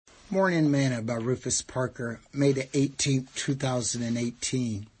Morning Manna by Rufus Parker, May the 18th,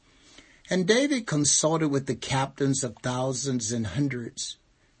 2018. And David consulted with the captains of thousands and hundreds,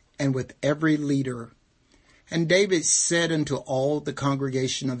 and with every leader. And David said unto all the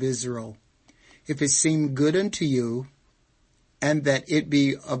congregation of Israel, If it seem good unto you, and that it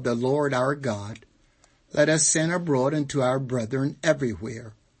be of the Lord our God, let us send abroad unto our brethren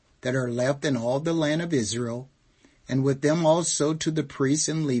everywhere, that are left in all the land of Israel, and with them also to the priests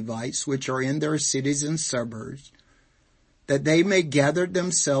and Levites, which are in their cities and suburbs, that they may gather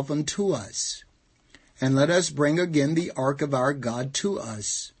themselves unto us. And let us bring again the ark of our God to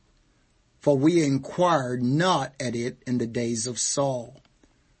us. For we inquired not at it in the days of Saul.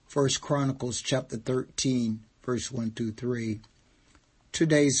 1 Chronicles chapter 13, verse 1 through 3.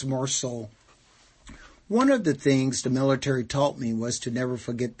 Today's morsel. One of the things the military taught me was to never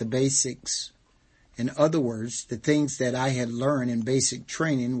forget the basics. In other words, the things that I had learned in basic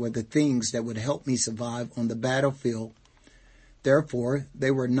training were the things that would help me survive on the battlefield. Therefore, they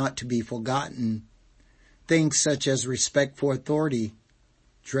were not to be forgotten. Things such as respect for authority,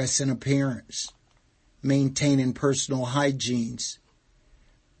 dress and appearance, maintaining personal hygiene,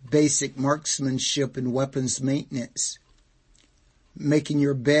 basic marksmanship and weapons maintenance, making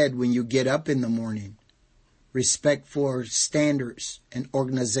your bed when you get up in the morning, respect for standards and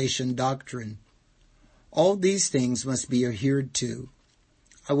organization doctrine. All these things must be adhered to.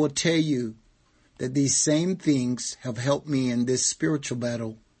 I will tell you that these same things have helped me in this spiritual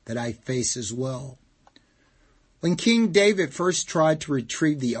battle that I face as well. When King David first tried to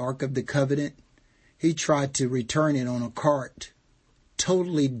retrieve the Ark of the Covenant, he tried to return it on a cart,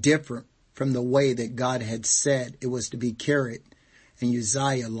 totally different from the way that God had said it was to be carried, and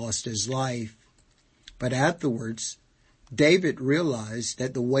Uzziah lost his life. But afterwards, David realized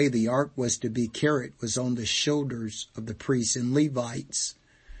that the way the ark was to be carried was on the shoulders of the priests and Levites.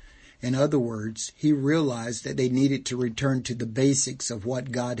 In other words, he realized that they needed to return to the basics of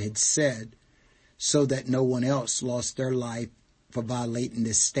what God had said so that no one else lost their life for violating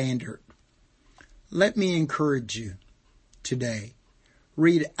this standard. Let me encourage you today.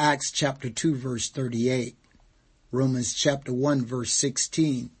 Read Acts chapter 2 verse 38, Romans chapter 1 verse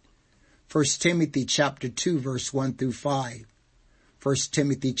 16, 1 Timothy chapter 2 verse 1 through 5, 1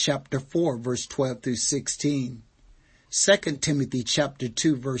 Timothy chapter 4 verse 12 through 16, 2 Timothy chapter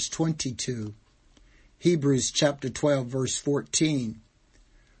 2 verse 22, Hebrews chapter 12 verse 14,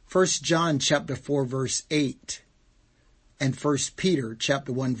 1 John chapter 4 verse 8, and 1 Peter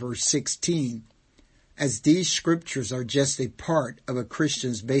chapter 1 verse 16, as these scriptures are just a part of a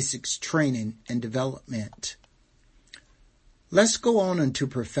Christian's basics training and development. Let's go on unto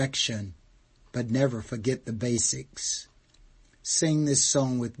perfection, but never forget the basics. Sing this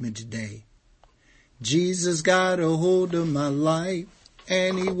song with me today. Jesus got a hold of my life,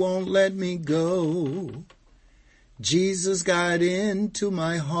 and he won't let me go. Jesus got into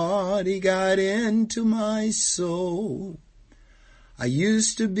my heart, he got into my soul. I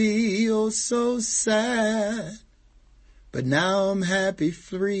used to be oh so sad, but now I'm happy,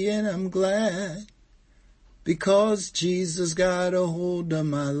 free, and I'm glad, because Jesus got a hold of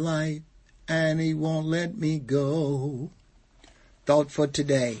my life, and he won't let me go. Thought for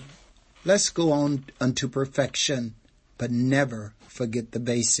today. Let's go on unto perfection, but never forget the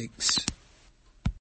basics.